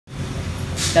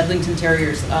Bedlington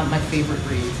Terriers, my favorite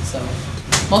breed. So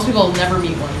most people will never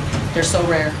meet one. They're so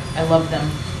rare. I love them.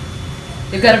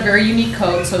 They've got a very unique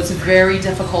coat, so it's very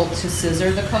difficult to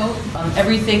scissor the coat.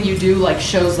 Everything you do like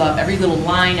shows up. Every little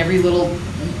line, every little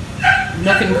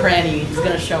nook and cranny is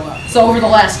going to show up. So over the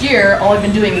last year, all I've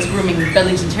been doing is grooming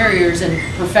Bedlington Terriers and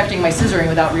perfecting my scissoring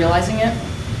without realizing it,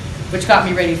 which got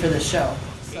me ready for this show.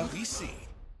 So.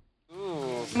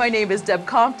 My name is Deb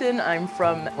Compton. I'm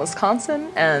from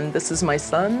Wisconsin, and this is my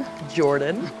son,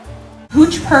 Jordan.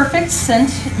 Pooch Perfect sent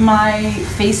my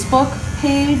Facebook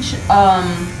page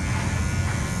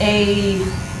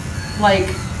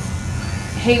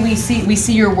hey, we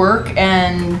see your work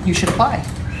and you should apply.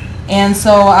 And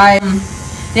so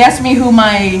they asked me who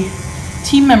my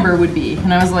team member would be,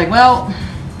 and I was like, well,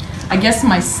 I guess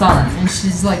my son. And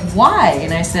she's like, why?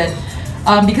 And I said,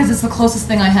 because it's the closest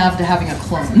thing I have to having a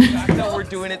clone. The fact that we're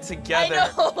doing it together.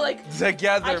 I know, like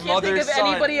together, I can't mother, think of son.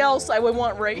 anybody else I would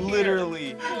want right here.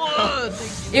 Literally.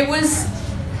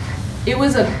 It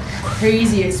was a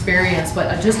crazy experience,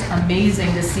 but just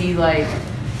amazing to see like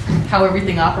how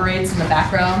everything operates in the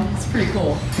background. It's pretty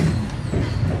cool.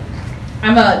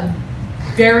 I'm a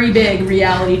very big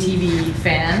reality TV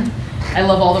fan. I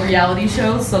love all the reality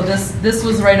shows, so this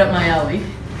was right up my alley.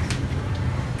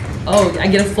 Oh, I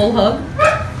get a full hug?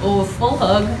 Oh, a full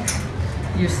hug.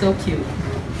 You're so cute.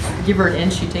 Give her an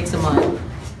inch, she takes a mile.